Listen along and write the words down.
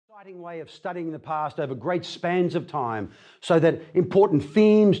exciting way of studying the past over great spans of time so that important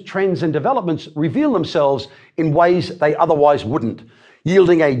themes, trends, and developments reveal themselves in ways they otherwise wouldn't,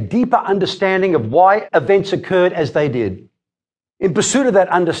 yielding a deeper understanding of why events occurred as they did. In pursuit of that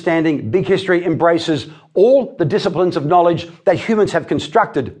understanding, Big History embraces all the disciplines of knowledge that humans have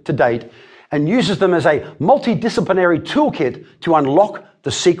constructed to date and uses them as a multidisciplinary toolkit to unlock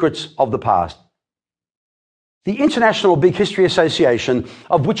the secrets of the past. The International Big History Association,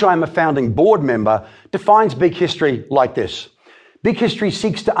 of which I am a founding board member, defines Big History like this. Big History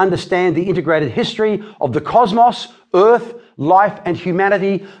seeks to understand the integrated history of the cosmos, Earth, life, and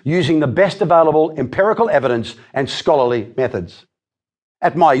humanity using the best available empirical evidence and scholarly methods.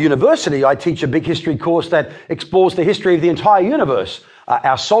 At my university, I teach a Big History course that explores the history of the entire universe,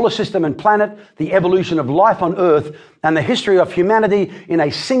 our solar system and planet, the evolution of life on Earth, and the history of humanity in a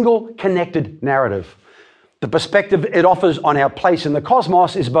single connected narrative. The perspective it offers on our place in the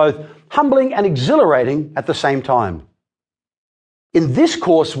cosmos is both humbling and exhilarating at the same time. In this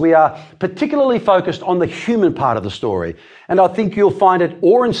course, we are particularly focused on the human part of the story, and I think you'll find it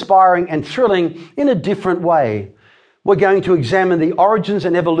awe-inspiring and thrilling in a different way. We're going to examine the origins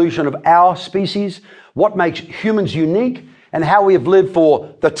and evolution of our species, what makes humans unique, and how we have lived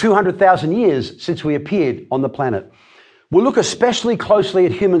for the 200,000 years since we appeared on the planet. We'll look especially closely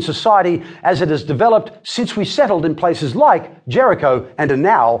at human society as it has developed since we settled in places like Jericho and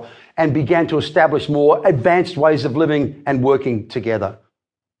Anau and began to establish more advanced ways of living and working together.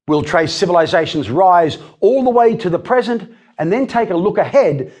 We'll trace civilization's rise all the way to the present and then take a look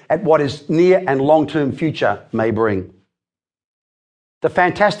ahead at what its near and long-term future may bring. The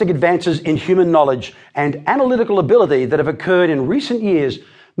fantastic advances in human knowledge and analytical ability that have occurred in recent years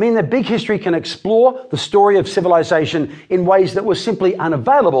mean that Big History can explore the story of civilization in ways that were simply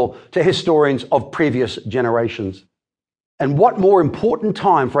unavailable to historians of previous generations. And what more important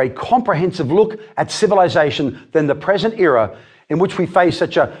time for a comprehensive look at civilization than the present era in which we face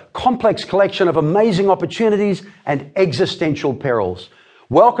such a complex collection of amazing opportunities and existential perils.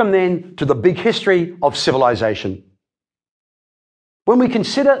 Welcome then to the Big History of Civilization. When we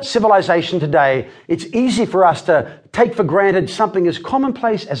consider civilization today, it's easy for us to take for granted something as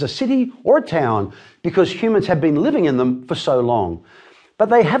commonplace as a city or a town because humans have been living in them for so long. But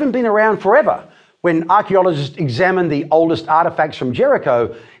they haven't been around forever. When archaeologists examine the oldest artifacts from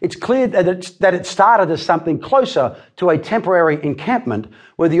Jericho, it's clear that it started as something closer to a temporary encampment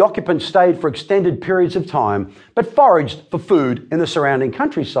where the occupants stayed for extended periods of time, but foraged for food in the surrounding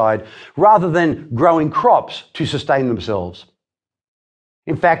countryside rather than growing crops to sustain themselves.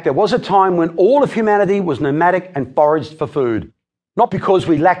 In fact, there was a time when all of humanity was nomadic and foraged for food, not because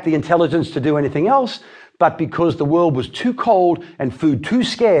we lacked the intelligence to do anything else, but because the world was too cold and food too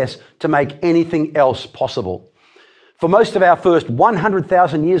scarce to make anything else possible. For most of our first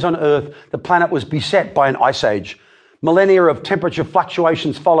 100,000 years on Earth, the planet was beset by an ice age. Millennia of temperature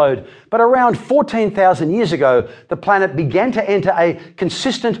fluctuations followed, but around 14,000 years ago, the planet began to enter a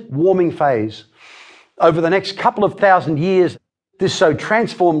consistent warming phase. Over the next couple of thousand years, this so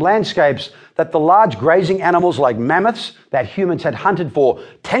transformed landscapes that the large grazing animals like mammoths that humans had hunted for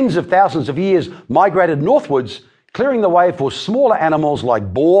tens of thousands of years migrated northwards, clearing the way for smaller animals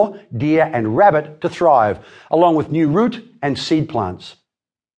like boar, deer, and rabbit to thrive, along with new root and seed plants.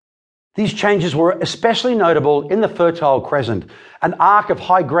 These changes were especially notable in the Fertile Crescent, an arc of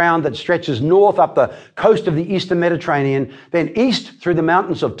high ground that stretches north up the coast of the eastern Mediterranean, then east through the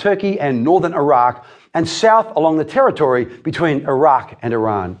mountains of Turkey and northern Iraq, and south along the territory between Iraq and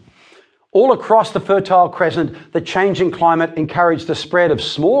Iran. All across the Fertile Crescent, the changing climate encouraged the spread of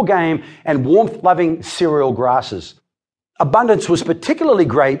small game and warmth-loving cereal grasses. Abundance was particularly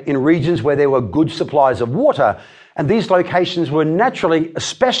great in regions where there were good supplies of water, and these locations were naturally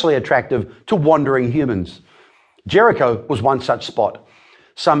especially attractive to wandering humans. Jericho was one such spot.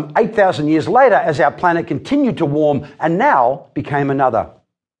 Some 8,000 years later, as our planet continued to warm, and now became another.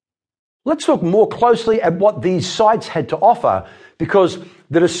 Let's look more closely at what these sites had to offer, because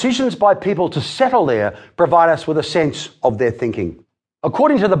the decisions by people to settle there provide us with a sense of their thinking.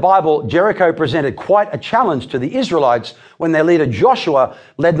 According to the Bible, Jericho presented quite a challenge to the Israelites when their leader Joshua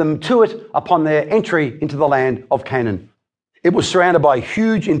led them to it upon their entry into the land of Canaan. It was surrounded by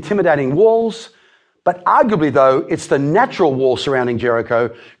huge, intimidating walls, but arguably, though, it's the natural wall surrounding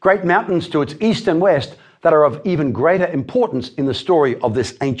Jericho, great mountains to its east and west, that are of even greater importance in the story of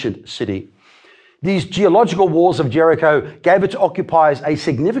this ancient city. These geological walls of Jericho gave its occupiers a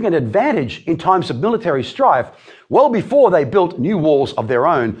significant advantage in times of military strife, well before they built new walls of their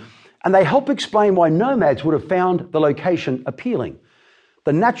own, and they help explain why nomads would have found the location appealing.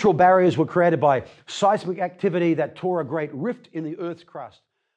 The natural barriers were created by seismic activity that tore a great rift in the Earth's crust.